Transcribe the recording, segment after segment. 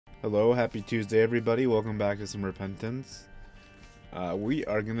Hello, happy Tuesday everybody, welcome back to some Repentance. We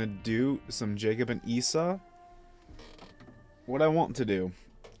are gonna do some Jacob and Esau. What I want to do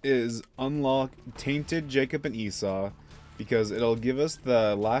is unlock Tainted Jacob and Esau, because it'll give us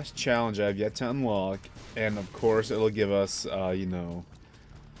the last challenge I have yet to unlock, and of course it'll give us, the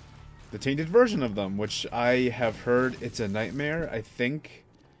Tainted version of them, which I have heard it's a nightmare, I think.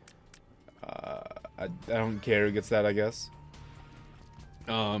 I don't care who gets that, I guess.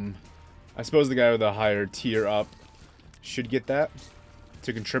 I suppose the guy with a higher tier up should get that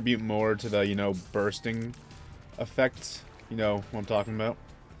to contribute more to the, bursting effect. You know what I'm talking about.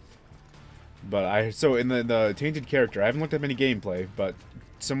 But so in the tainted character, I haven't looked up any gameplay, but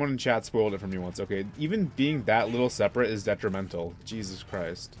someone in chat spoiled it for me once. Okay, even being that little separate is detrimental. Jesus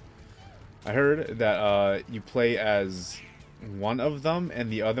Christ. I heard that you play as one of them, and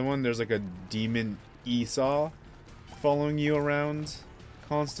the other one, there's like a demon Esau following you around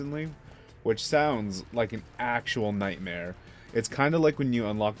constantly, which sounds like an actual nightmare. It's kind of like when you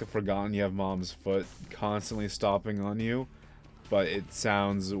unlock the Forgotten, you have Mom's foot constantly stomping on you, but it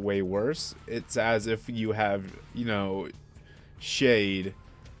sounds way worse. It's as if you have, Shade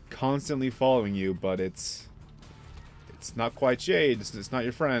constantly following you, but it's not quite Shade. It's not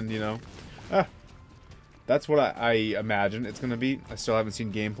your friend. That's what I imagine it's gonna be. I still haven't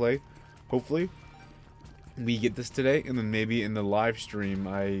seen gameplay. Hopefully we get this today, and then maybe in the live stream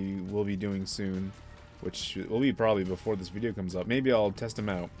I will be doing soon, which will be probably before this video comes up. Maybe I'll test them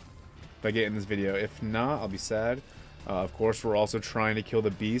out if I get in this video. If not, I'll be sad. Of course, we're also trying to kill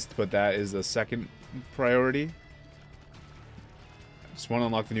the beast, but that is the second priority. I just want to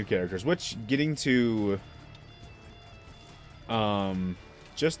unlock the new characters, which getting to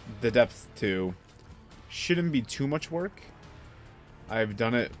just the depth 2 shouldn't be too much work. I've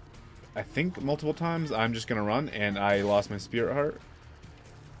done it, I think, multiple times. I'm just gonna run, and I lost my spirit heart.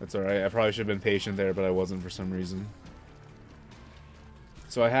 That's alright. I probably should have been patient there, but I wasn't for some reason.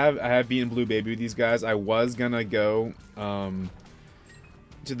 So I have beaten Blue Baby with these guys. I was gonna go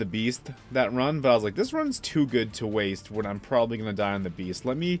to the beast that run, but I was like, this run's too good to waste when I'm probably gonna die on the beast.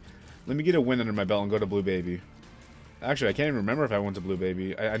 Let me get a win under my belt and go to Blue Baby. Actually, I can't even remember if I went to Blue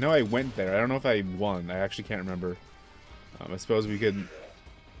Baby. I know I went there. I don't know if I won. I actually can't remember. I suppose we could...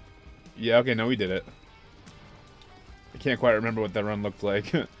 Yeah, okay, no, we did it. I can't quite remember what that run looked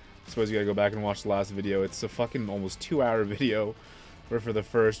like. I suppose you gotta go back and watch the last video. It's a fucking almost 2-hour video, where for the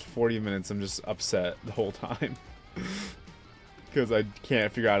first 40 minutes I'm just upset the whole time. Because I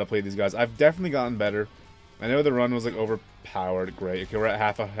can't figure out how to play these guys. I've definitely gotten better. I know the run was like overpowered. Great. Okay, we're at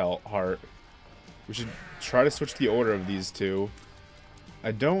half a heart. We should try to switch the order of these two.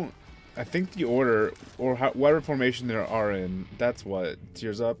 I think the order, or whatever formation there are in, that's what,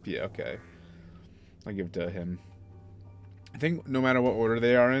 tears up? Yeah, okay. I'll give it to him. I think no matter what order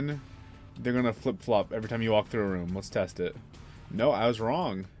they are in, they're gonna flip-flop every time you walk through a room. Let's test it. No, I was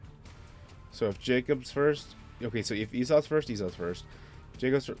wrong. So if Jacob's first... Okay, so if Esau's first, Esau's first.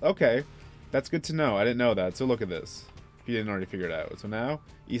 Jacob's first. Okay, that's good to know. I didn't know that, so look at this. If you didn't already figure it out. So now,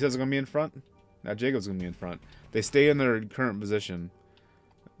 Esau's gonna be in front. Now Jacob's gonna be in front. They stay in their current position.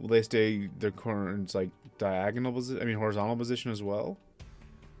 Will they stay their current, like, diagonal position? I mean, horizontal position as well?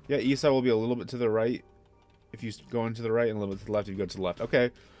 Yeah, Esau will be a little bit to the right if you go into the right, and a little bit to the left if you go to the left.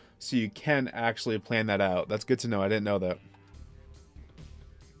 Okay, so you can actually plan that out. That's good to know. I didn't know that.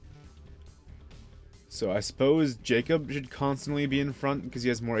 So I suppose Jacob should constantly be in front because he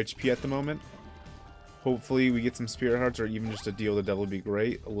has more HP at the moment. Hopefully we get some spirit hearts, or even just a deal with the devil would be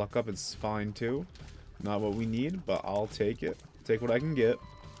great. Luck up is fine too. Not what we need, but I'll take it. Take what I can get.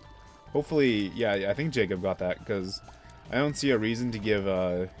 Hopefully, yeah, I think Jacob got that, because I don't see a reason to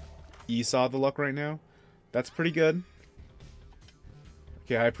give Esau the luck right now. That's pretty good.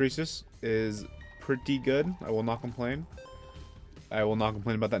 Okay, High Priestess is pretty good. I will not complain. I will not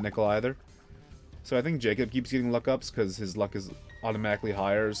complain about that nickel either. So I think Jacob keeps getting luck ups because his luck is automatically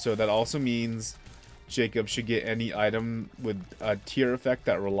higher. So that also means Jacob should get any item with a tier effect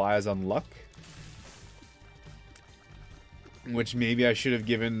that relies on luck. Which maybe I should have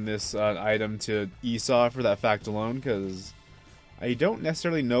given this item to Esau for that fact alone, because I don't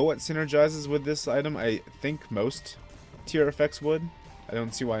necessarily know what synergizes with this item. I think most tier effects would. I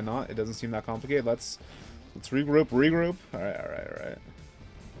don't see why not. It doesn't seem that complicated. Let's regroup. Alright.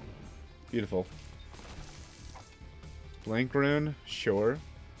 Beautiful. Blank rune, sure.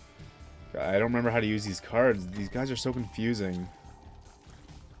 I don't remember how to use these cards. These guys are so confusing.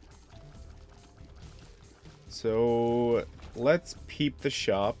 So let's peep the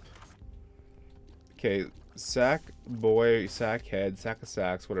shop. Okay, sack boy, sack head, sack of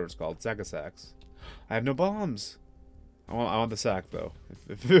sacks, whatever it's called, sack of sacks. I have no bombs. I want the sack, though.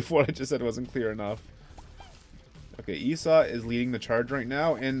 If what I just said wasn't clear enough. Okay, Esau is leading the charge right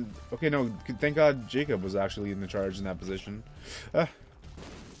now, and... Okay, no, thank God Jacob was actually leading the charge in that position.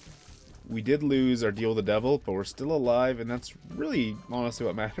 We did lose our deal with the devil, but we're still alive, and that's really, honestly,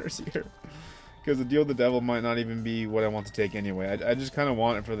 what matters here. Because the deal with the devil might not even be what I want to take anyway. I just kind of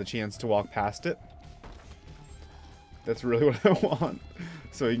want it for the chance to walk past it. That's really what I want.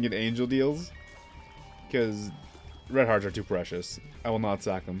 So you can get angel deals. Because red hearts are too precious. I will not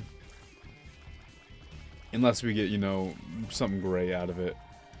sack them. Unless we get, you know, something gray out of it.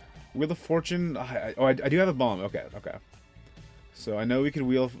 Wheel of Fortune. I do have a bomb. Okay, okay. So I know we could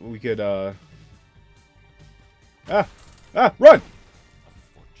run!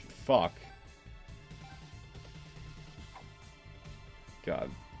 Fuck.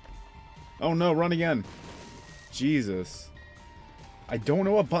 God. Oh no, run again. Jesus. I don't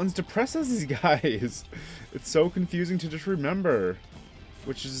know what buttons to press as these guys. It's so confusing to just remember.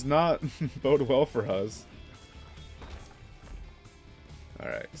 Which does not bode well for us.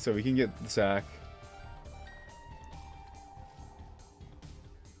 Alright, so we can get the sack.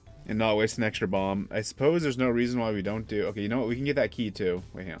 And not waste an extra bomb. I suppose there's no reason why we don't do... Okay, you know what? We can get that key too.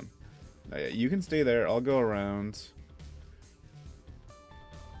 Wait, hang on. You can stay there. I'll go around.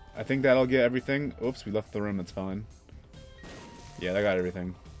 I think that'll get everything. Oops, we left the room. That's fine. Yeah, that got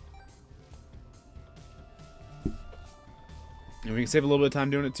everything. And we can save a little bit of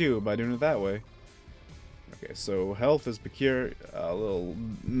time doing it too, by doing it that way. Okay, so health is precure. A little...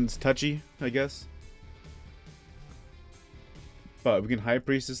 It's touchy, I guess. But we can High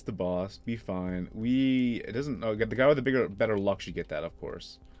Priestess the boss, be fine. It doesn't... Oh, the guy with the better luck should get that, of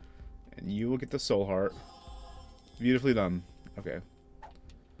course. And you will get the Soul Heart. Beautifully done. Okay.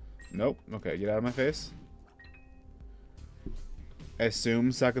 Nope. Okay, get out of my face. I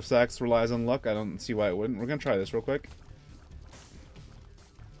assume Sack of Sacks relies on luck. I don't see why it wouldn't. We're gonna try this real quick.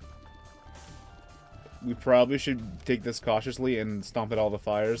 We probably should take this cautiously and stomp at all the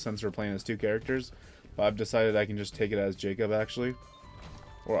fires since we're playing as two characters. But I've decided I can just take it as Jacob, actually.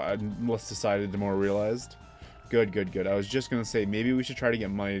 Or I'm less decided, the more realized. Good, good, good. I was just going to say, maybe we should try to get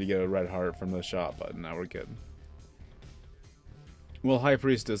money to get a red heart from the shop, but now we're good. Well, High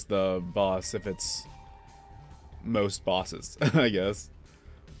Priestess the boss if it's most bosses, I guess.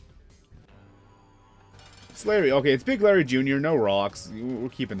 It's Larry. Okay, it's Big Larry Jr., no rocks. We're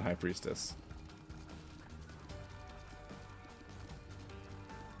keeping High Priestess.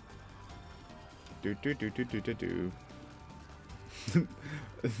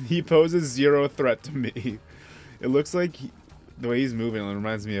 He poses zero threat to me. It looks like the way he's moving it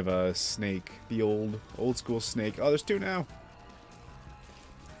reminds me of a snake. The old school snake. Oh, there's two now.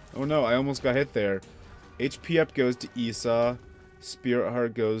 Oh no, I almost got hit there. HP up goes to Esau. Spirit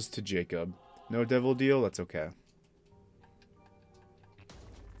Heart goes to Jacob. No devil deal? That's okay.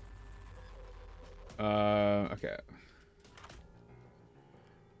 Okay.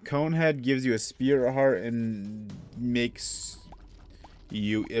 Conehead gives you a Spirit Heart and makes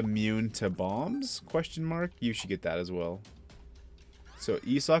you immune to bombs? Question mark? You should get that as well. So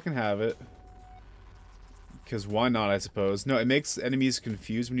Esau can have it. Because why not, I suppose. No, it makes enemies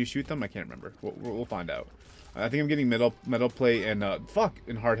confused when you shoot them. I can't remember. We'll find out. I think I'm getting metal plate and, and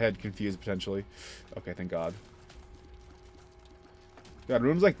hardhead confused, potentially. Okay, thank God. God,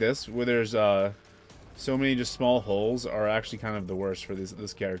 rooms like this, where there's, so many just small holes, are actually kind of the worst for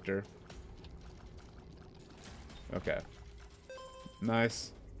this character. Okay.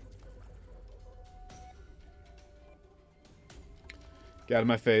 Nice. Get out of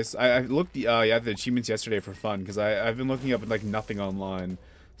my face. I looked at the achievements yesterday for fun, because I've been looking up like nothing online.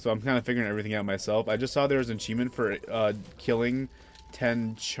 So I'm kind of figuring everything out myself. I just saw there was an achievement for killing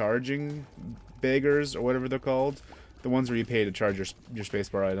 10 charging beggars, or whatever they're called. The ones where you pay to charge your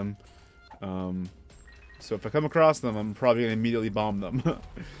spacebar item. So if I come across them, I'm probably going to immediately bomb them.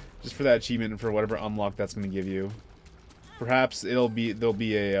 Just for that achievement and for whatever unlock that's going to give you. Perhaps there'll be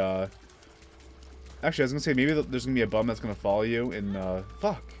a... Actually, I was going to say, maybe there's going to be a bum that's going to follow you and,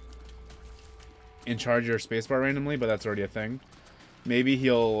 and charge your spacebar randomly, but that's already a thing. Maybe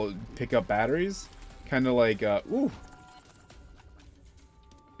he'll pick up batteries. Kind of like, ooh.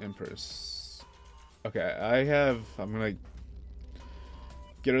 Empress. Okay, I'm going to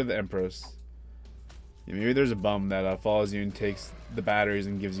get rid of the Empress. Yeah, maybe there's a bum that follows you and takes the batteries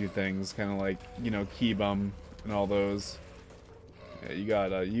and gives you things. Kind of like, you know, Key Bum and all those.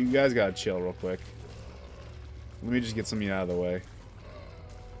 Yeah, you guys gotta chill real quick. Let me just get something out of the way.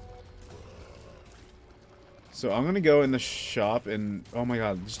 So I'm gonna go in the shop and... Oh my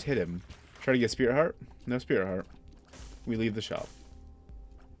god, just hit him. Try to get Spirit Heart? No Spirit Heart. We leave the shop.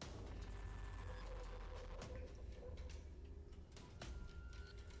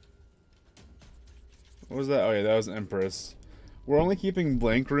 What was that? Oh yeah, that was Empress. We're only keeping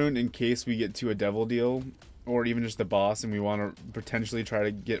Blank Rune in case we get to a devil deal, or even just the boss, and we want to potentially try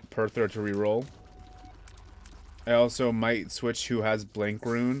to get Perthra to reroll. I also might switch who has Blank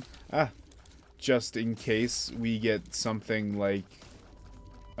Rune, just in case we get something like,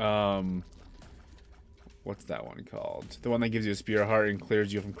 what's that one called? The one that gives you a Spear Heart and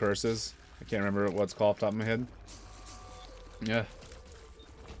clears you from curses. I can't remember what it's called off the top of my head. Yeah.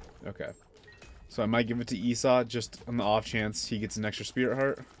 Okay. So I might give it to Esau just on the off chance he gets an extra Spirit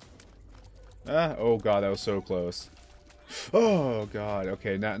Heart. Oh god, that was so close. Oh god,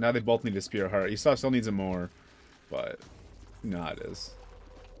 okay, now they both need a Spirit Heart. Esau still needs it more, but nah, it is.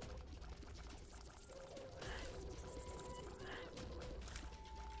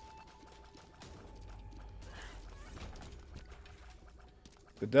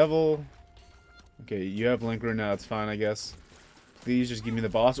 The devil. Okay, you have Link Rune now, it's fine, I guess. Please just give me the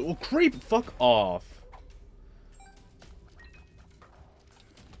boss. Oh, creep! Fuck off!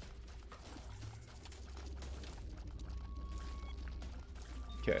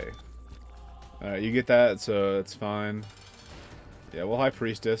 Okay. Alright, you get that, so it's fine. Yeah, well, High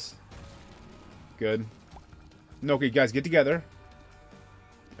Priestess. Good. No, okay, guys, get together.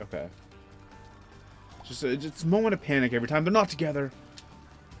 Okay. Just a moment of panic every time they're not together.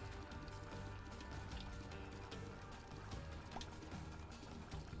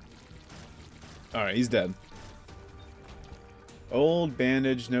 Alright, he's dead. Old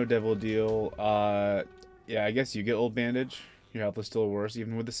bandage, no devil deal. Yeah, I guess you get old bandage. Your health is still worse,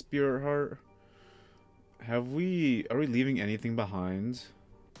 even with the Spirit Heart. Are we leaving anything behind?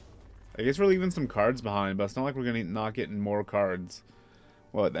 I guess we're leaving some cards behind, but it's not like we're gonna not getting more cards.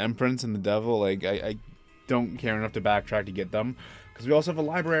 What, the Empress and the Devil? Like, I don't care enough to backtrack to get them. Because we also have a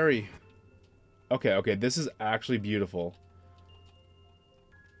library. Okay, this is actually beautiful.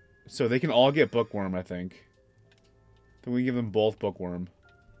 So they can all get Bookworm, I think. Then we give them both Bookworm.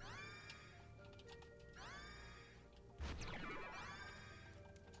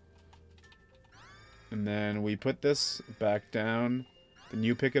 And then we put this back down. Then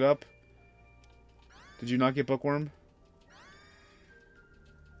you pick it up. Did you not get Bookworm?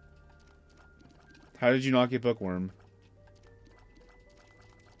 How did you not get Bookworm?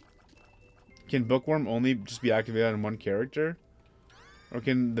 Can Bookworm only just be activated on one character? Or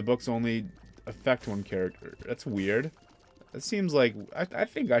can the books only affect one character? That's weird. It seems like... I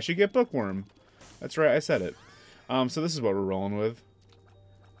think I should get Bookworm. That's right, I said it. So this is what we're rolling with.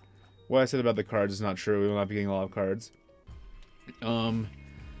 What I said about the cards is not true. We will not be getting a lot of cards. I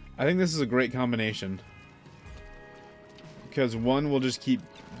think this is a great combination. Because one will just keep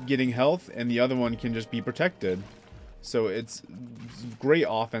getting health, and the other one can just be protected. So it's great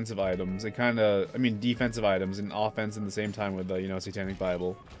offensive items. It kind of, I mean, defensive items and offense in the same time with the, you know, Satanic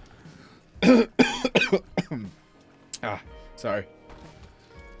Bible. Sorry.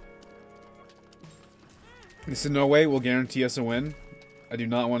 This in no way will guarantee us a win. I do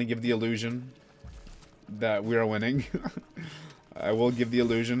not want to give the illusion that we are winning. I will give the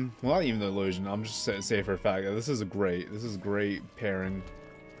illusion. Well, not even the illusion. I'm just say for a fact that this is great pairing.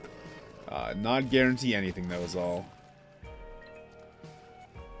 Not guarantee anything, that was all.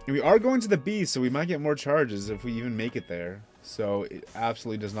 And we are going to the Beast, so we might get more charges if we even make it there. So it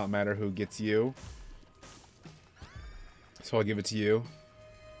absolutely does not matter who gets you. So I'll give it to you.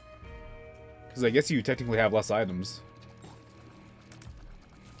 Because I guess you technically have less items.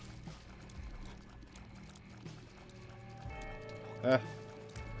 You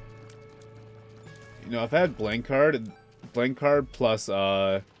know, if I had blank card plus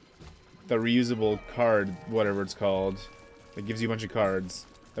the reusable card, whatever it's called, that gives you a bunch of cards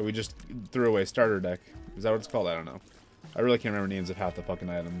that we just threw away, starter deck. Is that what it's called? I don't know. I really can't remember names of half the fucking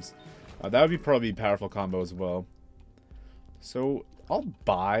items. That would be probably a powerful combo as well. So I'll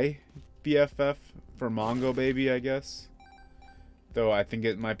buy BFF for Mongo Baby, I guess. Though I think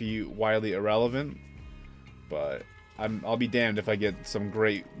it might be wildly irrelevant. But I'll be damned if I get some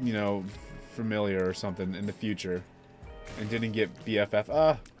great, you know, familiar or something in the future. And didn't get BFF.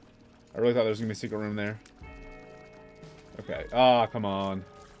 I really thought there was going to be a secret room there. Okay. Come on.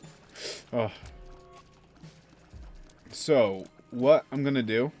 Oh. So, what I'm going to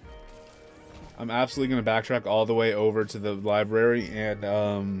do, I'm absolutely going to backtrack all the way over to the library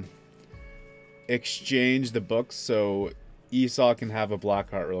and exchange the books so Esau can have a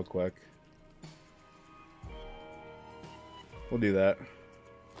black heart real quick. We'll do that.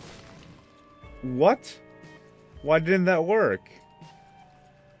 What? Why didn't that work?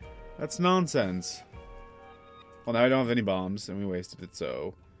 That's nonsense. Well, now I don't have any bombs, and we wasted it,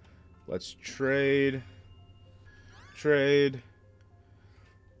 so... Let's trade. Trade.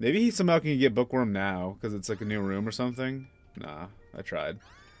 Maybe he somehow can get Bookworm now, because it's like a new room or something. Nah, I tried.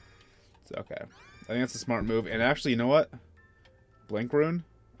 It's okay. I think that's a smart move. And actually, you know what? Blink Rune?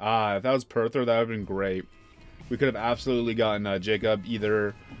 Ah, if that was Perther, that would have been great. We could have absolutely gotten Jacob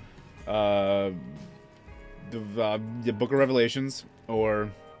either the Book of Revelations or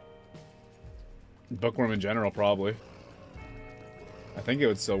Bookworm in general, probably. I think it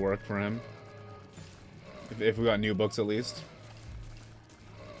would still work for him. If we got new books, at least.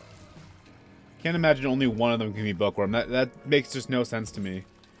 Can't imagine only one of them can be Bookworm. That makes just no sense to me.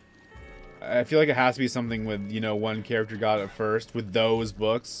 I feel like it has to be something with, you know, one character got it first with those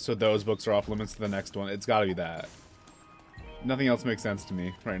books, so those books are off limits to the next one. It's gotta be that. Nothing else makes sense to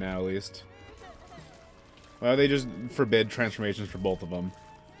me, right now at least. Why they just forbid transformations for both of them?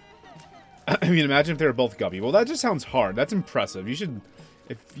 I mean, imagine if they were both Guppy. Well, that just sounds hard. That's impressive. You should...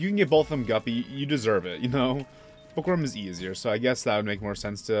 If you can get both of them Guppy, you deserve it, you know? Bookworm is easier, so I guess that would make more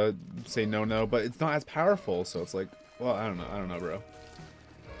sense to say no, but it's not as powerful, so it's like... Well, I don't know, bro.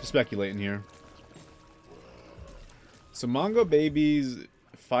 Just speculating here. So Mongo Baby's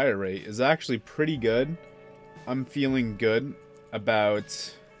fire rate is actually pretty good. I'm feeling good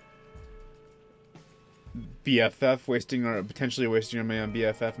about BFF potentially wasting our money on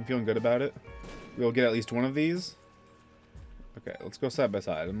BFF. I'm feeling good about it. We'll get at least one of these. Okay, let's go side by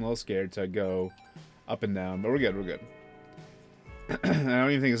side. I'm a little scared to go up and down, but we're good, we're good. I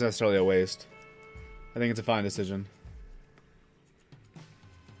don't even think it's necessarily a waste. I think it's a fine decision.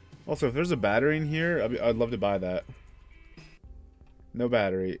 Also, if there's a battery in here, I'd love to buy that. No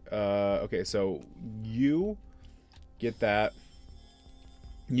battery. Okay, so you get that.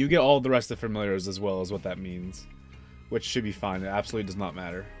 You get all the rest of the familiars as well, is what that means. Which should be fine. It absolutely does not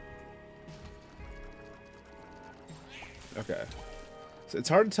matter. Okay. So it's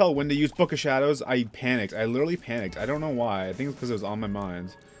hard to tell when to use Book of Shadows. I panicked. I literally panicked. I don't know why. I think it's because it was on my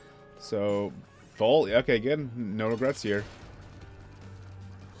mind. So, Bolt. Okay, good. No regrets here.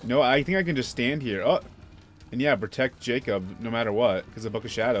 No, I think I can just stand here. Oh, and yeah, protect Jacob no matter what because of Book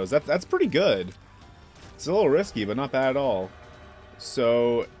of Shadows. That's pretty good. It's a little risky, but not bad at all.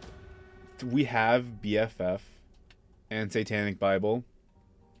 So, we have BFF and Satanic Bible.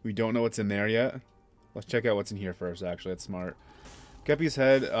 We don't know what's in there yet. Let's check out what's in here first, actually. That's smart. Guppy's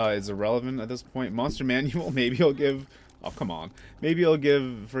head is irrelevant at this point. Monster Manual, maybe he'll give... Oh, come on. Maybe he'll give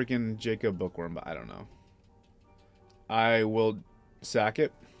freaking Jacob Bookworm, but I don't know. I will sack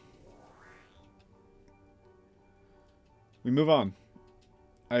it. We move on.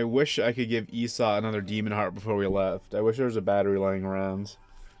 I wish I could give Esau another demon heart before we left. I wish there was a battery lying around.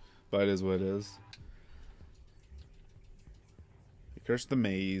 But it is what it is. Curse the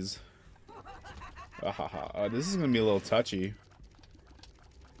maze. This is going to be a little touchy.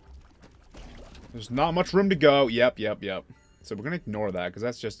 There's not much room to go. Yep. So we're going to ignore that because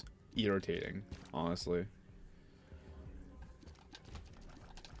that's just irritating, honestly.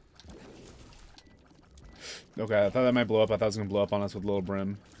 Okay, I thought that might blow up. I thought it was going to blow up on us with a little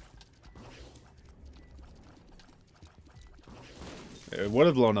brim. It would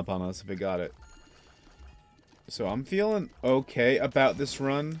have blown up on us if it got it. So I'm feeling okay about this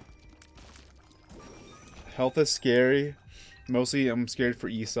run. Health is scary. Mostly I'm scared for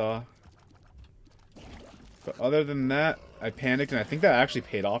Esau. But other than that, I panicked and I think that actually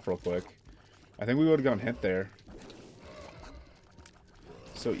paid off real quick. I think we would have gone hit there.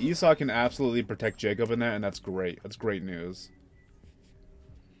 So Esau can absolutely protect Jacob in that, and that's great. That's great news.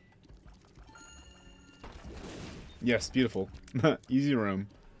 Yes, beautiful. Easy room.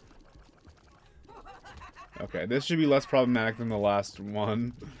 Okay, this should be less problematic than the last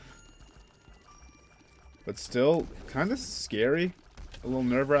one. But still, kind of scary. A little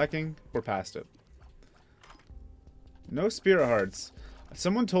nerve-wracking. We're past it. No spirit hearts.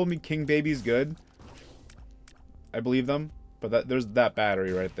 Someone told me King Baby's good. I believe them. But there's that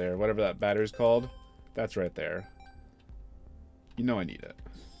battery right there. Whatever that battery's called. That's right there. You know I need it.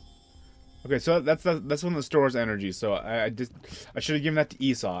 Okay, so that's one that stores energy. So I should have given that to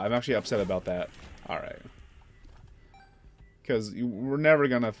Esau. I'm actually upset about that. Alright. Because we're never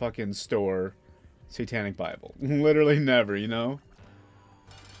gonna fucking store Satanic Bible. Literally never, you know?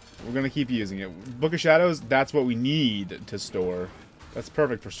 We're gonna keep using it. Book of Shadows, that's what we need to store. That's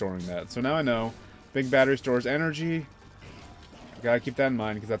perfect for storing that. So now I know. Big battery stores energy. Gotta keep that in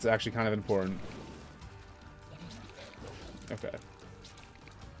mind because that's actually kind of important. Okay.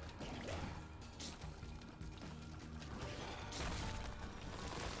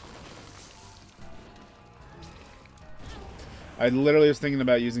 I literally was thinking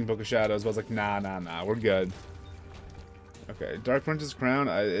about using Book of Shadows, but I was like, nah, we're good. Okay, Dark Prince's Crown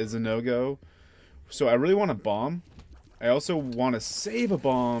is a no-go. So I really want a bomb. I also want to save a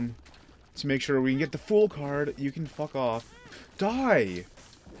bomb to make sure we can get the Fool card. You can fuck off. Die!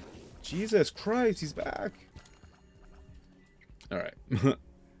 Jesus Christ, he's back. Alright.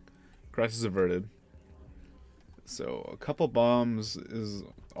 Crisis averted. So, a couple bombs is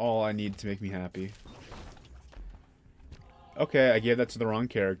all I need to make me happy. Okay, I gave that to the wrong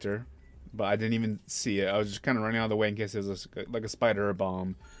character. But I didn't even see it. I was just kind of running out of the way in case it was like a spider or a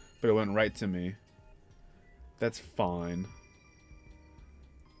bomb. But it went right to me. That's fine.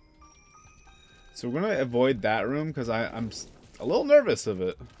 So we're going to avoid that room because I'm a little nervous of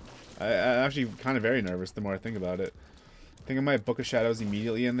it. I'm actually kind of very nervous the more I think about it. I think I might Book of Shadows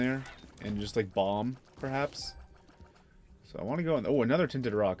immediately in there. And just like bomb, perhaps. So I want to go in... Oh, another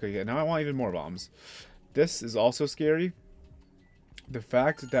Tinted Rock. Okay, now I want even more bombs. This is also scary. The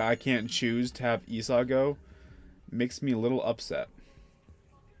fact that I can't choose to have Esau go makes me a little upset.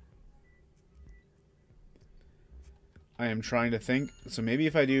 I am trying to think. So maybe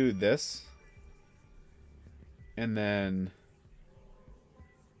if I do this... And then...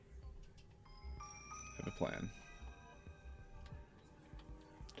 I have a plan.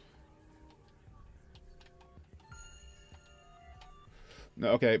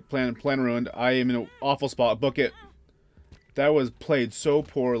 No, okay, plan ruined. I am in an awful spot. Book it. That was played so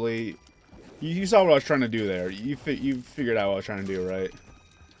poorly. You saw what I was trying to do there. You figured out what I was trying to do, right?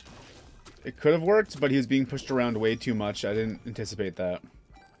 It could have worked, but he was being pushed around way too much. I didn't anticipate that.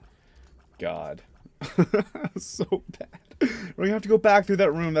 God. So bad. We're gonna have to go back through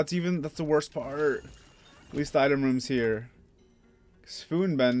that room. That's the worst part. At least the item room's here.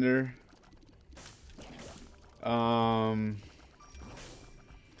 Spoonbender.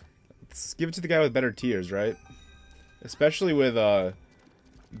 Let's give it to the guy with better tiers, right? Especially with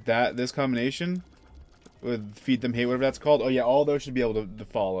this combination with Feed Them Hate, whatever that's called. Oh yeah, all those should be able to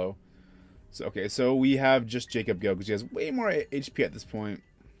follow. So okay, so we have just Jacob go because he has way more HP at this point.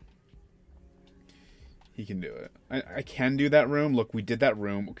 He can do it. I can do that room. Look, we did that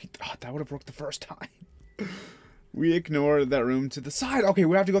room. Okay, oh, that would have worked the first time. We ignored that room to the side. Okay,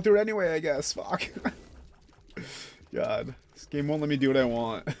 we have to go through it anyway, I guess. Fuck. God, this game won't let me do what I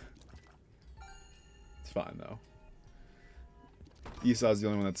want. It's fine though. Esau's the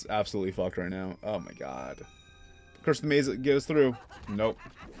only one that's absolutely fucked right now. Oh my god. Curse the maze get us through. Nope.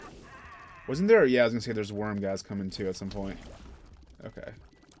 Wasn't there? Yeah, I was gonna say there's worm guys coming too at some point. Okay.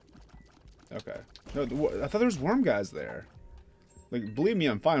 Okay. No, I thought there was worm guys there. Like, believe me,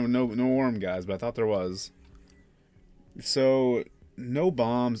 I'm fine with no worm guys, but I thought there was. So, no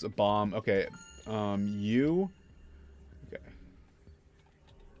bombs, a bomb. Okay. You. Okay.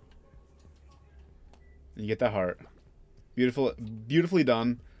 You get that heart. Beautiful, beautifully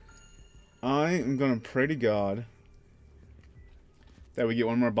done. I am gonna pray to God that we get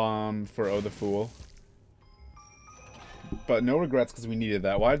one more bomb for Oh the Fool. But no regrets because we needed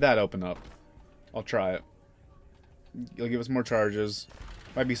that. Why did that open up? I'll try it. It'll give us more charges.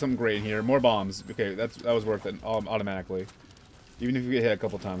 Might be something great in here. More bombs. Okay, that was worth it automatically. Even if we get hit a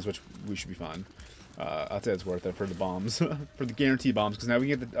couple times, which we should be fine. I'd say it's worth it for the bombs. For the guaranteed bombs, because now we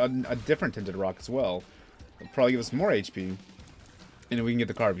can get a different Tinted Rock as well. It'll probably give us more HP. And then we can get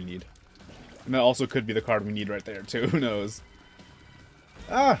the card we need. And that also could be the card we need right there, too. Who knows?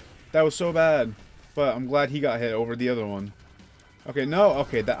 Ah! That was so bad. But I'm glad he got hit over the other one. Okay, no.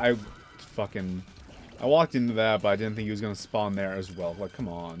 Okay, I walked into that, but I didn't think he was going to spawn there as well. Like, come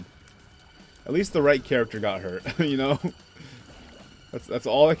on. At least the right character got hurt, you know? That's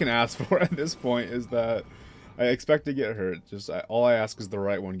all I can ask for at this point, is that I expect to get hurt. Just all I ask is the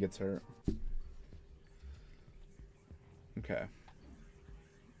right one gets hurt. Okay.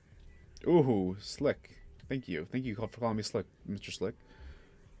 Ooh, Slick. Thank you. Thank you for calling me Slick, Mr. Slick.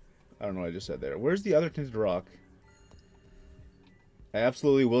 I don't know what I just said there. Where's the other Tinted Rock? I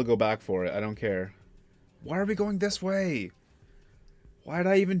absolutely will go back for it. I don't care. Why are we going this way? Why did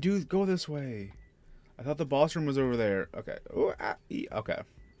I even go this way? I thought the boss room was over there. Okay. Ooh, okay.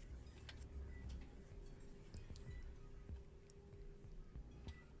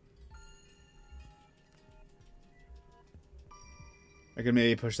 I could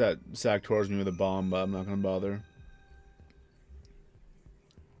maybe push that sack towards me with a bomb, but I'm not going to bother.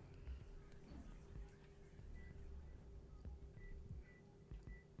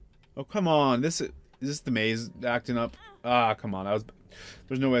 Oh, come on. Is this the maze acting up? Ah, come on.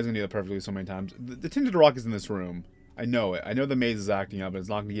 There's no way I was going to do that perfectly so many times. The Tinted Rock is in this room. I know it. I know the maze is acting up, but it's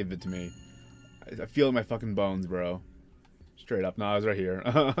not going to give it to me. I feel it in my fucking bones, bro. Straight up. No, I was right here.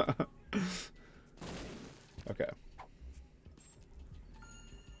 Okay.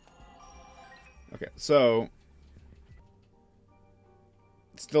 Okay, so...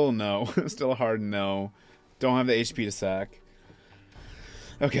 Still a no. Still a hard no. Don't have the HP to sack.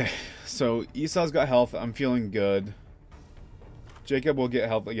 Okay, so Esau's got health. I'm feeling good. Jacob will get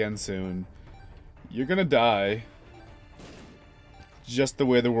health again soon. You're gonna die. Just the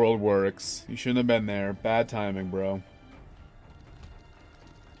way the world works. You shouldn't have been there. Bad timing, bro.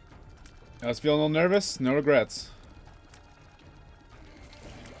 I was feeling a little nervous. No regrets.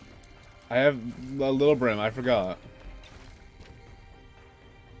 I have a little brim. I forgot.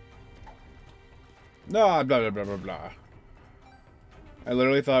 No, blah, blah, blah, blah, blah. I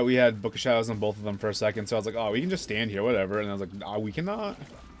literally thought we had Book of Shadows on both of them for a second, so I was like, oh, we can just stand here, whatever. And I was like, oh, we cannot.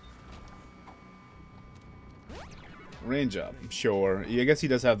 Range up, sure. I guess he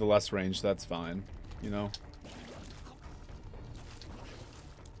does have the less range, so that's fine, you know?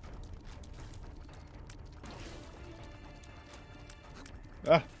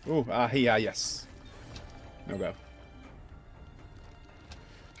 Ah, ooh, yeah, yes. No go.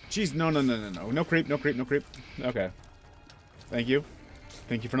 Jeez, no, no, no, no, no. No creep, no creep, no creep. Okay. Thank you.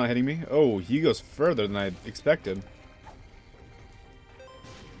 Thank you for not hitting me. Oh, he goes further than I expected.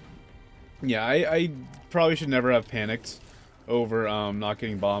 Yeah, I probably should never have panicked over not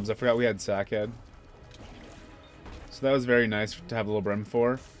getting bombs. I forgot we had Sackhead. So that was very nice to have a little brim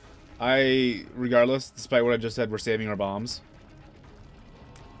for. Regardless, despite what I just said, we're saving our bombs.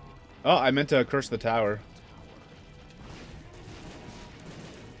 Oh, I meant to curse the tower.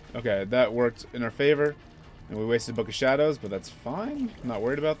 Okay, that worked in our favor. And we wasted Book of Shadows, but that's fine. I'm not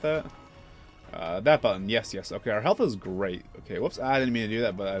worried about that. That button. Yes, yes. Okay, our health is great. Okay, whoops. I didn't mean to do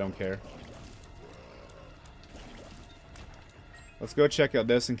that, but I don't care. Let's go check out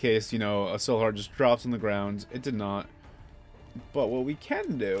this in case, you know, a soul heart just drops on the ground. It did not. But what we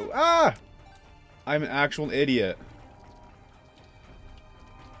can do... Ah! I'm an actual idiot.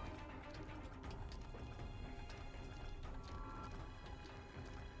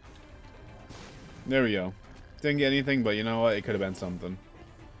 There we go. Didn't get anything, but you know what? It could have been something.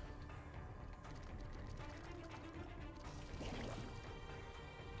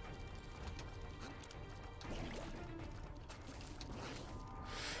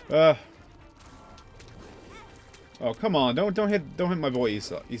 Oh, come on. Don't hit my boy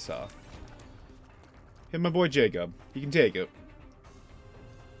Esau. Hit my boy Jacob. He can take it.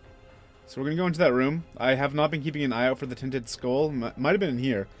 So we're gonna go into that room. I have not been keeping an eye out for the tinted skull. Might have been in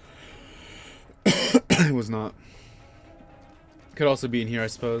here. It was not. Could also be in here, I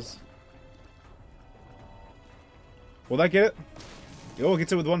suppose. Will that get it? Oh, it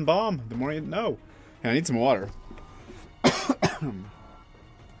gets it with one bomb. The more you know. Hey, I need some water.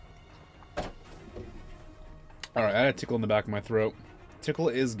 Alright, I had a tickle in the back of my throat. Tickle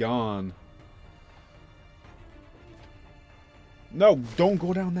is gone. No, don't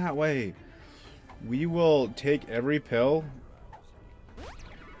go down that way. We will take every pill.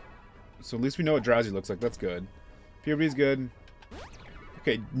 So at least we know what drowsy looks like. That's good. Puberty's good.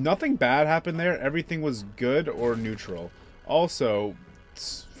 Okay, nothing bad happened there. Everything was good or neutral. Also,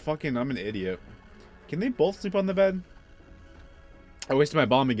 fucking, I'm an idiot. Can they both sleep on the bed? I wasted my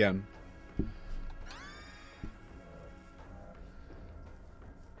bomb again.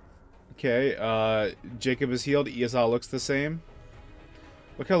 Okay, Jacob is healed. Esau looks the same.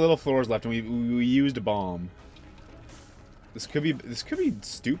 Look how little floor is left, and we used a bomb. This could be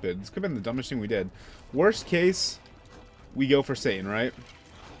stupid. This could have been the dumbest thing we did. Worst case, we go for Satan, right?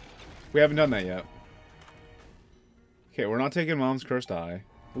 We haven't done that yet. Okay, we're not taking Mom's cursed eye.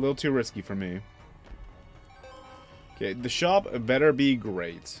 A little too risky for me. Okay, the shop better be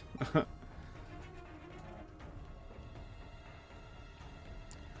great.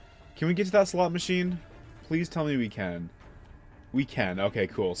 Can we get to that slot machine? Please tell me we can. We can. Okay,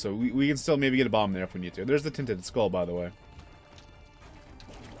 cool. So we can still maybe get a bomb there if we need to. There's the tinted skull, by the way.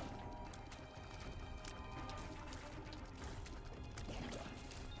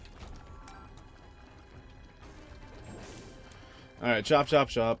 Alright, chop, chop,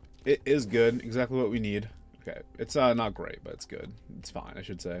 chop. It is good. Exactly what we need. Okay. It's not great, but it's good. It's fine, I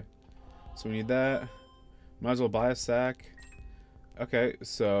should say. So we need that. Might as well buy a sack. Okay,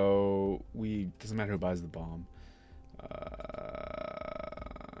 so doesn't matter who buys the bomb.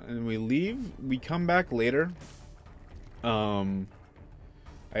 And we leave. We come back later. I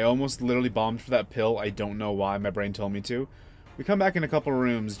almost literally bombed for that pill. I don't know why. My brain told me to. We come back in a couple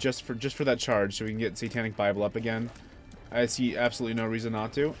rooms just for that charge, so we can get Satanic Bible up again. I see absolutely no reason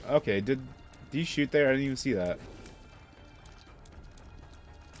not to. Okay, did he shoot there? I didn't even see that.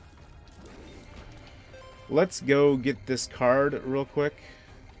 Let's go get this card real quick.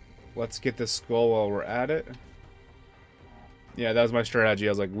 Let's get this skull while we're at it. Yeah, that was my strategy.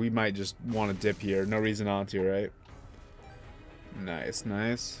 I was like, we might just want to dip here. No reason not to, right? Nice,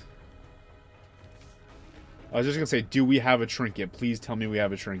 nice. I was just gonna say, do we have a trinket? Please tell me we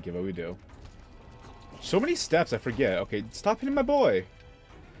have a trinket, but we do. So many steps, I forget. Okay, stop hitting my boy.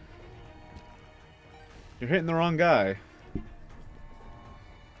 You're hitting the wrong guy.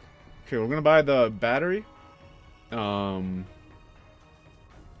 Okay, we're gonna buy the battery.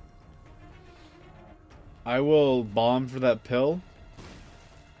 I will bomb for that pill.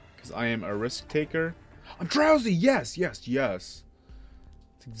 Because I am a risk taker. I'm drowsy! Yes, yes, yes.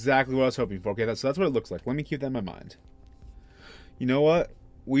 That's exactly what I was hoping for. Okay, so that's what it looks like. Let me keep that in my mind. You know what?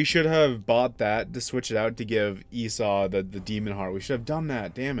 We should have bought that to switch it out to give Esau the demon heart. We should have done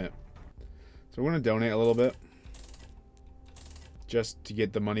that. Damn it. So we're going to donate a little bit. Just to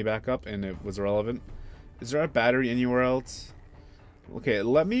get the money back up, and it was irrelevant. Is there a battery anywhere else? Okay,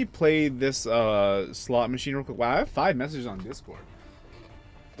 let me play this slot machine real quick. Wow, I have 5 messages on Discord.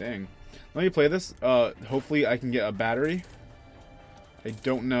 Dang. Let me play this. Hopefully I can get a battery. I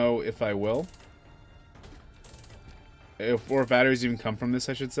don't know if I will. Or if batteries even come from this,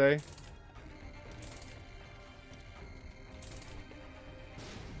 I should say.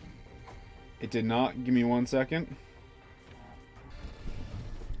 It did not. Give me 1 second.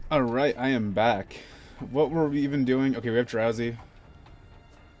 Alright, I am back. What were we even doing? Okay, we have drowsy.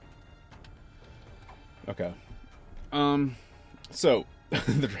 Okay. So,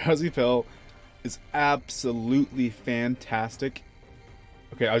 the drowsy pill is absolutely fantastic.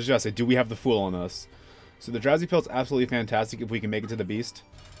 Okay, I was just gonna say, do we have the fool on us? So the drowsy pill is absolutely fantastic if we can make it to the beast.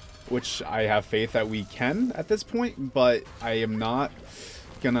 Which I have faith that we can at this point, but I am not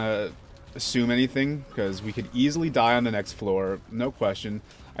gonna assume anything, because we could easily die on the next floor, no question.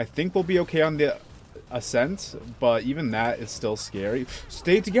 I think we'll be okay on the ascent, but even that is still scary.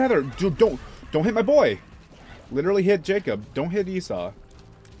 Stay together! Dude, don't hit my boy! Literally hit Jacob. Don't hit Esau.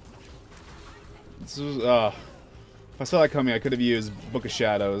 This was, if I saw that coming, I could have used Book of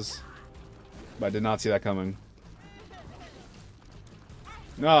Shadows. But I did not see that coming.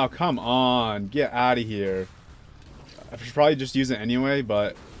 No, come on. Get out of here. I should probably just use it anyway,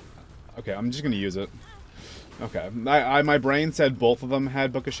 but... Okay, I'm just gonna use it. Okay. My brain said both of them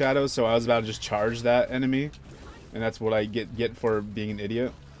had Book of Shadows, so I was about to just charge that enemy. And that's what I get for being an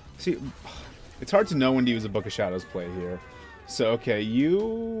idiot. See... It's hard to know when to use a Book of Shadows play here. So, okay,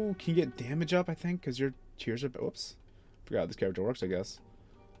 you can get damage up, I think, because your tears are... Whoops. Forgot how this character works, I guess.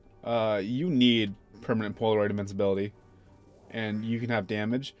 You need permanent Polaroid invincibility. And you can have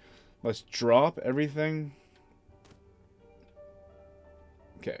damage. Let's drop everything.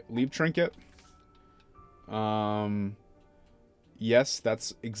 Okay, leave trinket. Yes,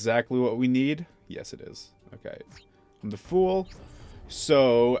 that's exactly what we need. Yes, it is. Okay. I'm the fool.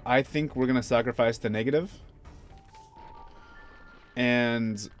 So, I think we're going to sacrifice the negative.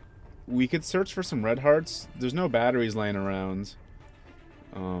 And we could search for some red hearts. There's no batteries laying around.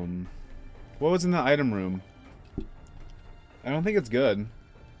 What was in the item room? I don't think it's good.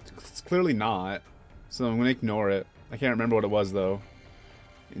 It's clearly not. So I'm going to ignore it. I can't remember what it was, though.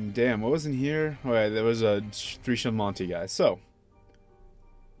 And damn, what was in here? Oh, yeah, there was a 3-shell Monty guy. So,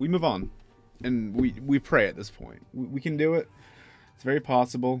 we move on. And we pray at this point. We can do it. It's very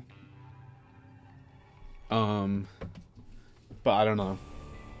possible. But I don't know.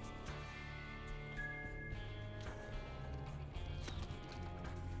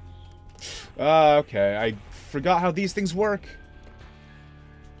 Okay. I forgot how these things work.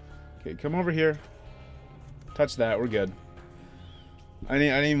 Okay, come over here. Touch that. We're good. I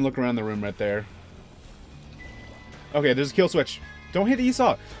didn't even look around the room right there. Okay, there's a kill switch. Don't hit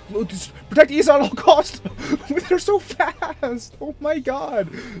Esau. Protect Esau at all costs. They're so fast. Oh my god.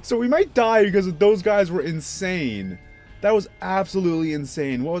 So we might die because those guys were insane. That was absolutely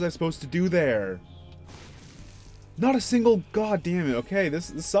insane. What was I supposed to do there? Not a single... God damn it. Okay,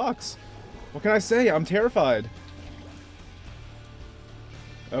 this sucks. What can I say? I'm terrified.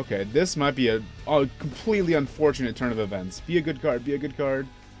 Okay, this might be a completely unfortunate turn of events. Be a good card. Be a good card.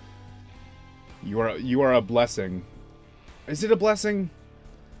 You are a blessing. Is it a blessing?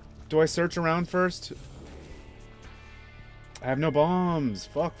 Do I search around first? I have no bombs.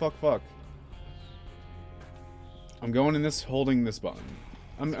 Fuck, fuck, fuck. I'm going in this, holding this button.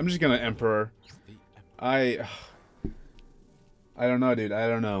 I'm just gonna Emperor. I don't know, dude. I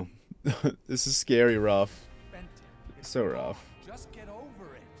don't know. This is scary rough. So rough. Just get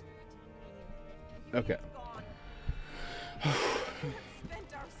over it. Okay.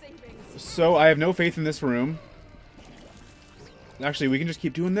 So, I have no faith in this room. Actually, we can just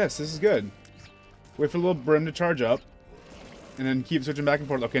keep doing this. This is good. Wait for the little brim to charge up. And then keep switching back and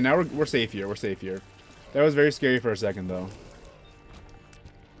forth. Okay, now we're safe here. We're safe here. That was very scary for a second, though.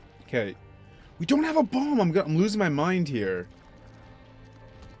 Okay. We don't have a bomb! I'm losing my mind here.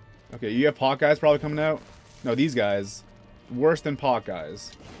 Okay, you have pot guys probably coming out. No, these guys. Worse than pot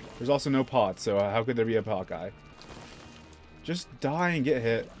guys. There's also no pot, so how could there be a pot guy? Just die and get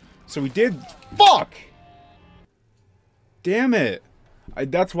hit. So we did... Fuck! Damn it!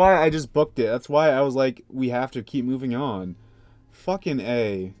 That's why I just booked it. That's why I was like, we have to keep moving on. Fucking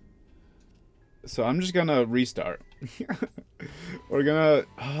A. So I'm just gonna restart. We're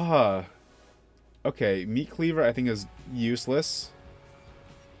gonna... Okay, meat cleaver I think is useless.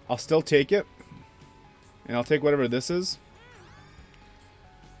 I'll still take it. And I'll take whatever this is.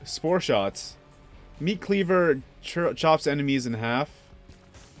 Spore shots. Meat cleaver chops enemies in half.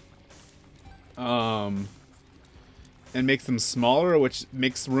 And makes them smaller, which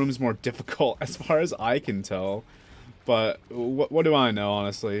makes rooms more difficult as far as I can tell. But what do I know,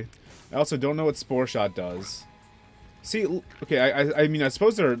 honestly? I also don't know what spore shot does. See, okay, I mean, I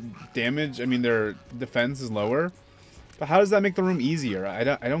suppose their damage, I mean, their defense is lower. But how does that make the room easier? I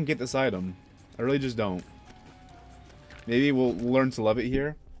don't get this item. I really just don't. Maybe we'll learn to love it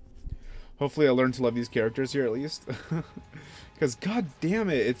here. Hopefully I'll learn to love these characters here at least. Because god damn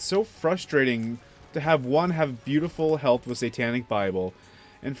it, it's so frustrating to have one have beautiful health with Satanic Bible,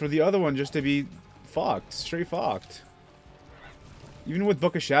 and for the other one just to be fucked, straight fucked. Even with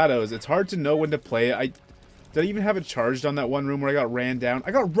Book of Shadows, it's hard to know when to play it. Did I even have it charged on that one room where I got ran down?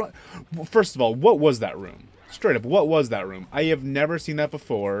 I got run... First of all, what was that room? Straight up, what was that room? I have never seen that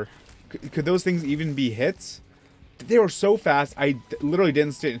before. Could those things even be hits? They were so fast, I literally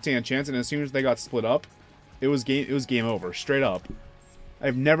didn't stand a chance, and as soon as they got split up, it was game over, straight up.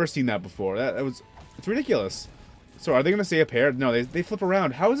 I've never seen that before. It's ridiculous. So are they gonna stay a pair? No, they flip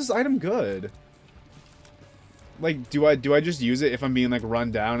around. How is this item good? Like, do I just use it if I'm being like run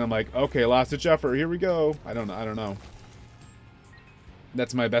down? I'm like, okay, last ditch effort, here we go. I don't know.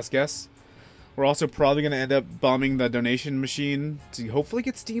 That's my best guess. We're also probably gonna end up bombing the donation machine to hopefully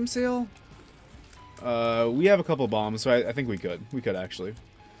get Steam sale. We have a couple bombs, so I think we could. We could actually.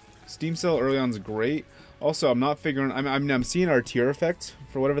 Steam sale early on is great. Also, I'm not figuring. I'm seeing our tier effect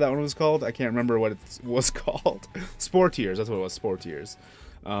for whatever that one was called. I can't remember what it was called. Spore tears. That's what it was. Spore tears.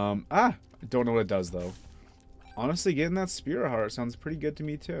 Don't know what it does though. Honestly, getting that spirit heart sounds pretty good to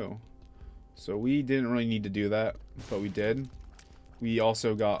me too. So we didn't really need to do that, but we did. We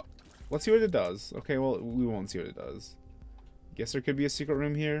also got. Let's see what it does. Okay, well we won't see what it does. Guess there could be a secret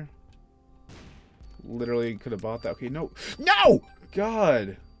room here. Literally could have bought that. Okay, no, no,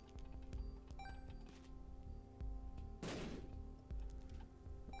 God.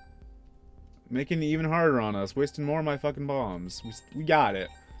 Making it even harder on us. Wasting more of my fucking bombs. We got it.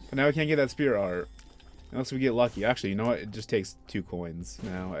 But now we can't get that spirit art. Unless we get lucky. Actually, you know what? It just takes 2 coins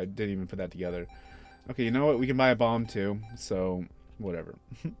now. I didn't even put that together. Okay, you know what? We can buy a bomb too. So, whatever.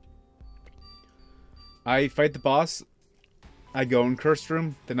 I fight the boss. I go in cursed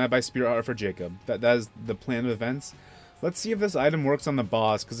room. Then I buy spirit art for Jacob. That is the plan of events. Let's see if this item works on the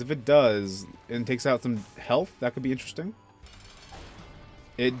boss. Because if it does, and takes out some health, that could be interesting.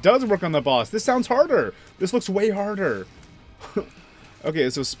 It does work on the boss. This sounds harder. This looks way harder. Okay,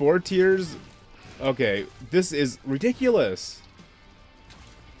 so spore tears. Okay, this is ridiculous.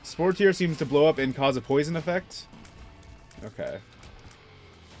 Spore tear seems to blow up and cause a poison effect. Okay.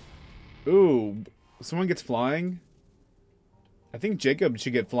 Ooh, someone gets flying. I think Jacob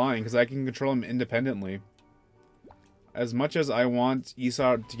should get flying because I can control him independently. As much as I want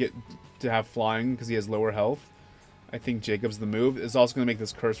Esau to have flying because he has lower health, I think Jacob's the move. It's also going to make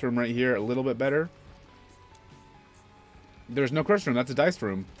this curse room right here a little bit better. There's no curse room. That's a dice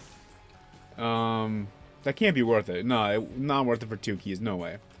room. That can't be worth it. No, not worth it for 2 keys. No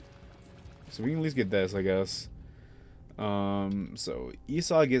way. So we can at least get this, I guess. So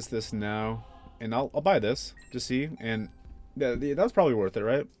Esau gets this now. And I'll buy this to see. And that was probably worth it,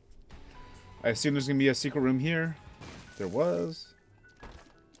 right? I assume there's going to be a secret room here. There was.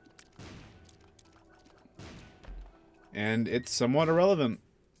 And it's somewhat irrelevant.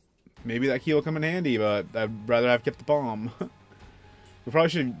 Maybe that key will come in handy, but I'd rather have kept the bomb. We probably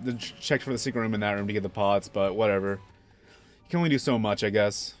should have checked for the secret room in that room to get the pots, but whatever. You can only do so much, I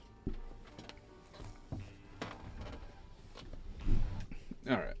guess.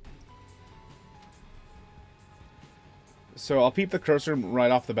 Alright. So I'll peep the cursor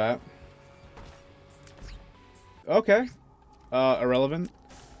right off the bat. Okay. Irrelevant.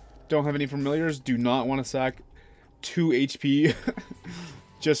 Don't have any familiars. Do not want to sack 2 HP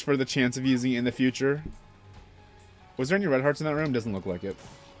just for the chance of using it in the future. Was there any red hearts in that room? Doesn't look like it.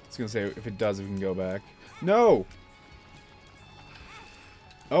 I was gonna say if it does, we can go back. No!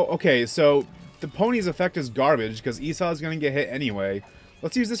 Oh, okay, so the pony's effect is garbage because Esau's gonna get hit anyway.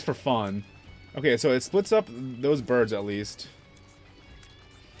 Let's use this for fun. Okay, so it splits up those birds at least.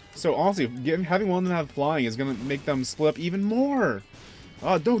 So honestly, having one of them have flying is gonna make them split up even more.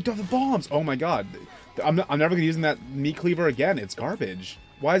 Oh, don't the bombs! Oh my god, I'm never gonna use that meat cleaver again. It's garbage.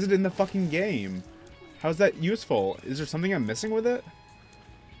 Why is it in the fucking game? How's that useful? Is there something I'm missing with it?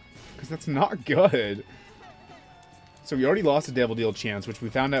 Because that's not good. So we already lost a double deal chance, which we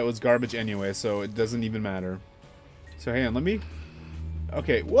found out was garbage anyway, so it doesn't even matter. So hang on, let me...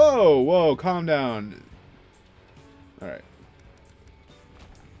 Okay, whoa, calm down. Alright.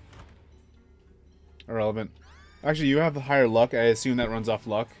 Irrelevant. Actually, you have higher luck. I assume that runs off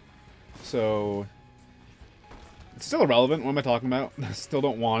luck. So... It's still irrelevant. What am I talking about? I still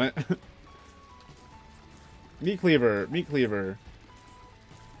don't want it. Meat cleaver. Meat cleaver.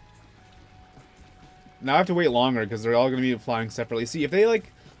 Now I have to wait longer because they're all going to be flying separately. See, if they,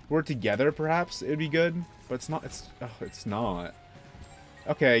 like, were together, perhaps, it would be good. But it's not. It's not.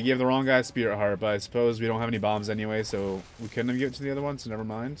 Okay, I gave the wrong guy Spirit Heart, but I suppose we don't have any bombs anyway, so we couldn't have given it to the other one, so never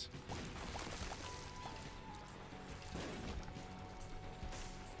mind.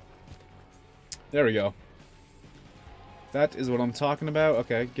 There we go. That is what I'm talking about.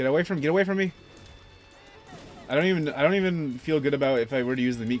 Okay, get away from me. I don't even feel good about if I were to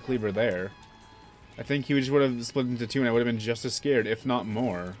use the meat cleaver there. I think he just would have split into two and I would have been just as scared, if not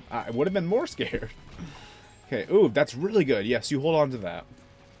more. I would have been more scared. Okay, ooh, that's really good. Yes, you hold on to that.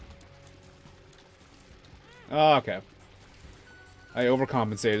 Oh, okay. I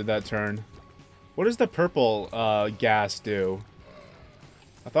overcompensated that turn. What does the purple gas do?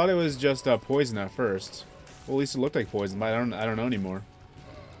 I thought it was just poison at first. Well, at least it looked like poison, but I don't know anymore.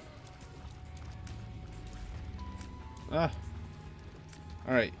 Ah.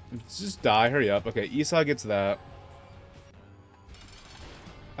 Alright, let's just die. Hurry up. Okay, Esau gets that.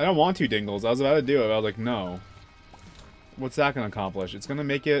 I don't want two dingles. I was about to do it, but I was like, no. What's that going to accomplish? It's going to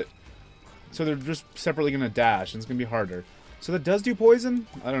make it so they're just separately going to dash, and it's going to be harder. So that does do poison?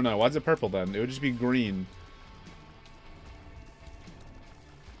 I don't know. Why is it purple then? It would just be green.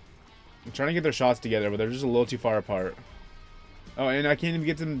 I'm trying to get their shots together, but they're just a little too far apart. Oh, and I can't even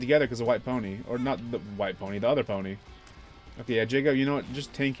get them together because of white pony. Or not the white pony, the other pony. Okay, yeah, Jacob, you know what?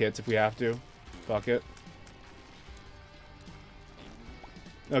 Just tank hits if we have to. Fuck it.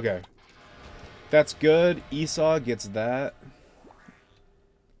 Okay. That's good. Esau gets that.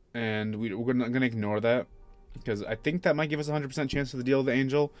 And we're gonna ignore that. Because I think that might give us a 100% chance to the deal with the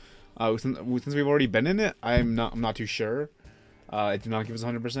angel. Since we've already been in it, I'm not too sure. It did not give us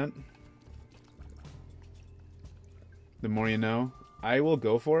 100%. The more you know. I will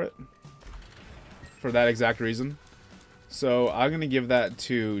go for it. For that exact reason. So I'm going to give that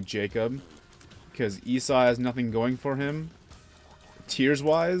to Jacob. Because Esau has nothing going for him.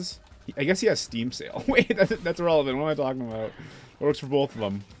 Tiers-wise. I guess he has Steam Sale. Wait, that's irrelevant. What am I talking about? It works for both of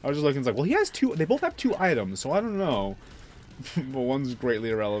them. I was just looking, it's like, well, he has two. They both have two items, so I don't know. But one's greatly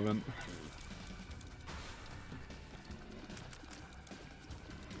irrelevant.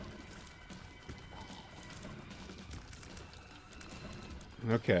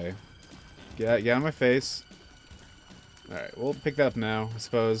 Okay. Get out of my face. Alright, we'll pick that up now, I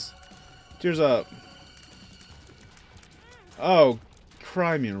suppose. Cheers up. Oh,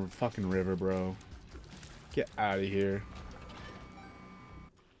 cry me a fucking river, bro. Get out of here.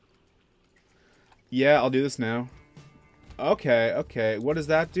 Yeah, I'll do this now. Okay, okay. What does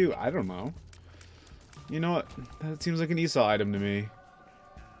that do? I don't know. You know what? That seems like an Esau item to me.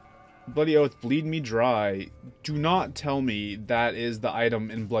 Bloody Oath, bleed me dry. Do not tell me that is the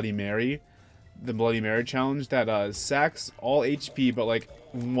item in Bloody Mary. The Bloody Mary challenge that sacks all HP but like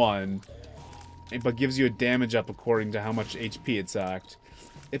 1. But gives you a damage up according to how much HP it sacked.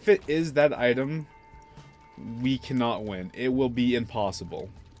 If it is that item, we cannot win. It will be impossible.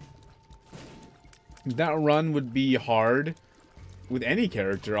 That run would be hard with any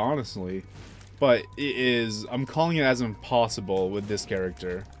character, honestly. But it is... I'm calling it as impossible with this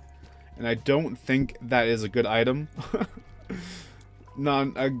character. And I don't think that is a good item. Not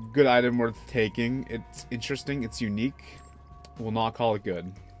a good item worth taking. It's interesting. It's unique. Will not call it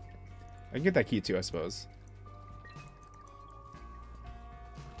good. I can get that key too, I suppose.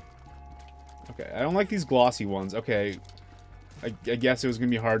 Okay, I don't like these glossy ones. Okay, I guess it was going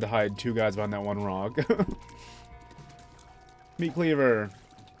to be hard to hide two guys behind that one rock. Meat cleaver.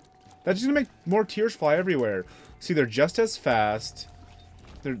 That's just going to make more tears fly everywhere. See, they're just as fast.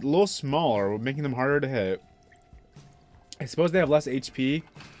 They're a little smaller, making them harder to hit. I suppose they have less HP.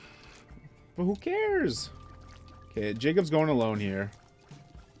 But who cares? Okay, Jacob's going alone here.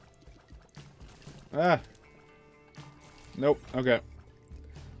 Ah. Nope. Okay.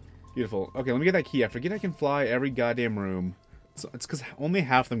 Beautiful. Okay, let me get that key. I forget I can fly every goddamn room. It's because only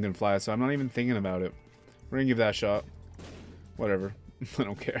half of them can fly, so I'm not even thinking about it. We're gonna give that a shot. Whatever. I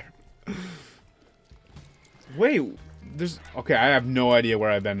don't care. Wait, there's... Okay, I have no idea where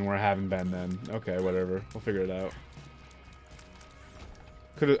I've been and where I haven't been then. Okay, whatever. We'll figure it out.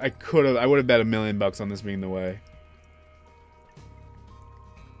 I would have bet $1 million on this being the way.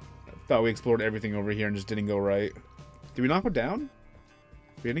 I thought we explored everything over here and just didn't go right. Did we not go down?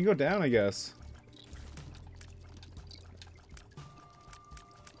 We didn't go down, I guess.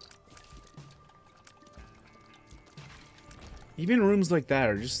 Even rooms like that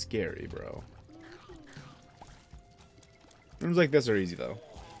are just scary, bro. Rooms like this are easy, though.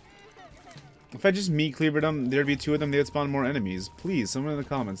 If I just meat cleavered them, there'd be 2 of them, they'd spawn more enemies. Please, someone in the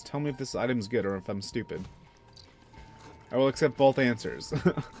comments, tell me if this item's good or if I'm stupid. I will accept both answers.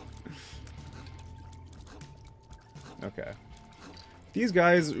 Okay. These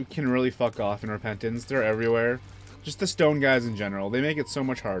guys can really fuck off in Repentance. They're everywhere. Just the stone guys in general. They make it so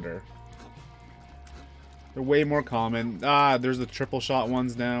much harder. They're way more common. Ah, there's the triple shot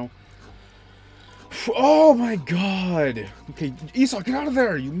ones now. Oh my god. Okay, Esau, get out of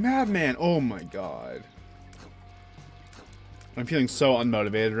there, you madman. Oh my god. I'm feeling so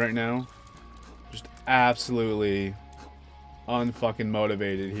unmotivated right now. Just absolutely unfucking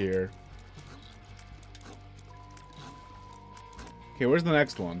motivated here. Okay, where's the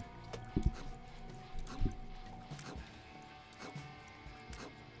next one?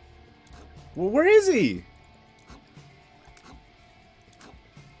 Well, where is he?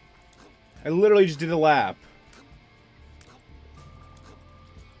 I literally just did a lap.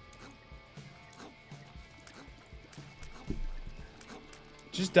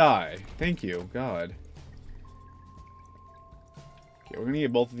 Just die. Thank you. God. Okay, we're gonna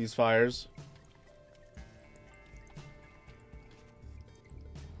get both of these fires.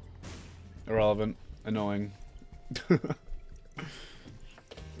 Irrelevant. Annoying.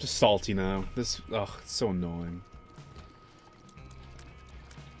 Just salty now. This, ugh, it's so annoying.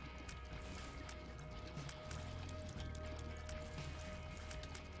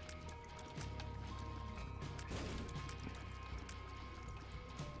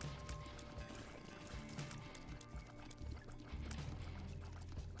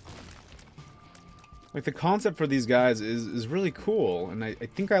 Like, the concept for these guys is really cool, and I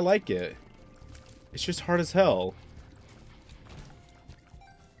think I like it. It's just hard as hell.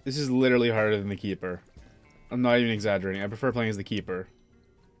 This is literally harder than the Keeper. I'm not even exaggerating. I prefer playing as the Keeper.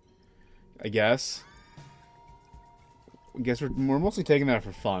 I guess. I guess we're mostly taking that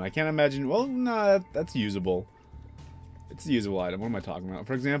for fun. I can't imagine... Well, nah, that's usable. It's a usable item. What am I talking about?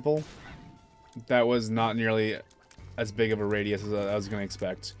 For example, that was not nearly as big of a radius as I was going to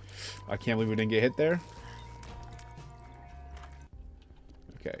expect. I can't believe we didn't get hit there.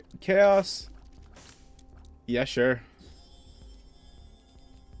 Okay. Chaos. Yeah, sure.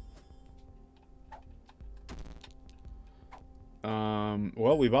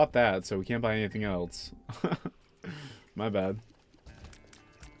 Well, we bought that, so we can't buy anything else. My bad.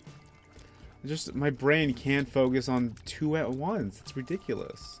 Just, my brain can't focus on 2 at once. It's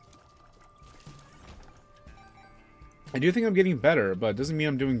ridiculous. I do think I'm getting better, but it doesn't mean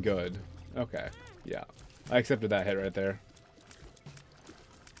I'm doing good. Okay. Yeah. I accepted that hit right there.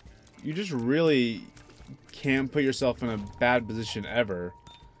 You just really can't put yourself in a bad position ever.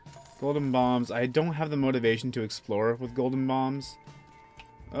 Golden bombs. I don't have the motivation to explore with golden bombs.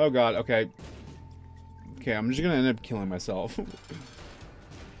 Oh god, okay. Okay, I'm just gonna end up killing myself.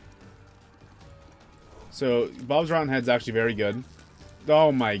 So, Bob's Rotten Head's actually very good.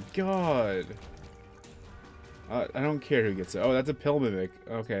 Oh my god. I don't care who gets it. Oh, that's a pill mimic.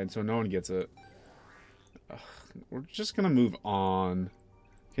 Okay, so no one gets it. Ugh, we're just gonna move on.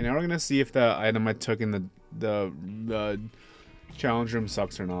 Okay, now we're gonna see if the item I took in the challenge room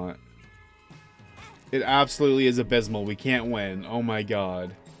sucks or not. It absolutely is abysmal. We can't win. Oh my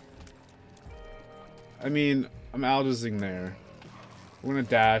god. I mean, I'm Aldising there. We're gonna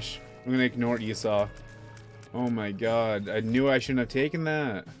dash. I'm gonna ignore Esau. Oh my god. I knew I shouldn't have taken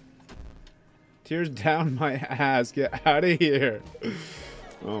that. Tears down my ass. Get out of here.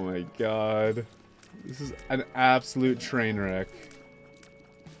 Oh my god. This is an absolute train wreck.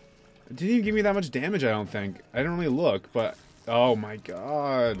 It didn't even give me that much damage, I don't think. I didn't really look, but... Oh my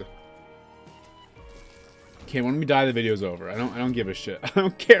god. Okay, when we die, the video's over. I don't give a shit. I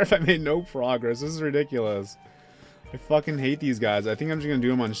don't care if I made no progress. This is ridiculous. I fucking hate these guys. I think I'm just gonna do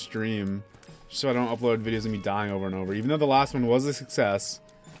them on stream. Just so I don't upload videos of me dying over and over. Even though the last one was a success.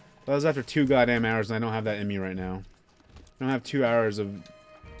 That was after 2 goddamn hours, and I don't have that in me right now. I don't have 2 hours of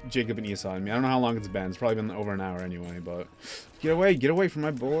Jacob and Esau in me. I don't know how long it's been. It's probably been over an hour anyway, but... Get away from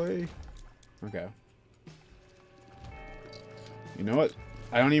my boy. Okay. You know what?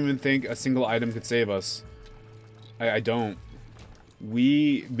 I don't even think a single item could save us. I don't.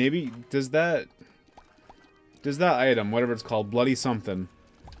 maybe does that item, whatever it's called, bloody something,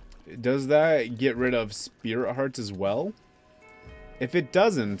 does that get rid of spirit hearts as well? If it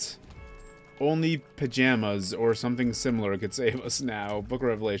doesn't, only pajamas or something similar could save us now. Book of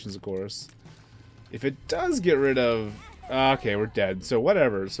Revelations, of course. If it does get rid of... Okay, we're dead. So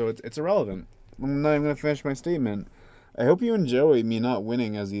whatever. So it's irrelevant. I'm not even going to finish my statement. I hope you enjoy me not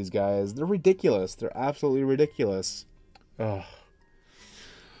winning as these guys. They're ridiculous. They're absolutely ridiculous. Ugh.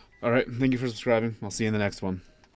 Alright, thank you for subscribing. I'll see you in the next one.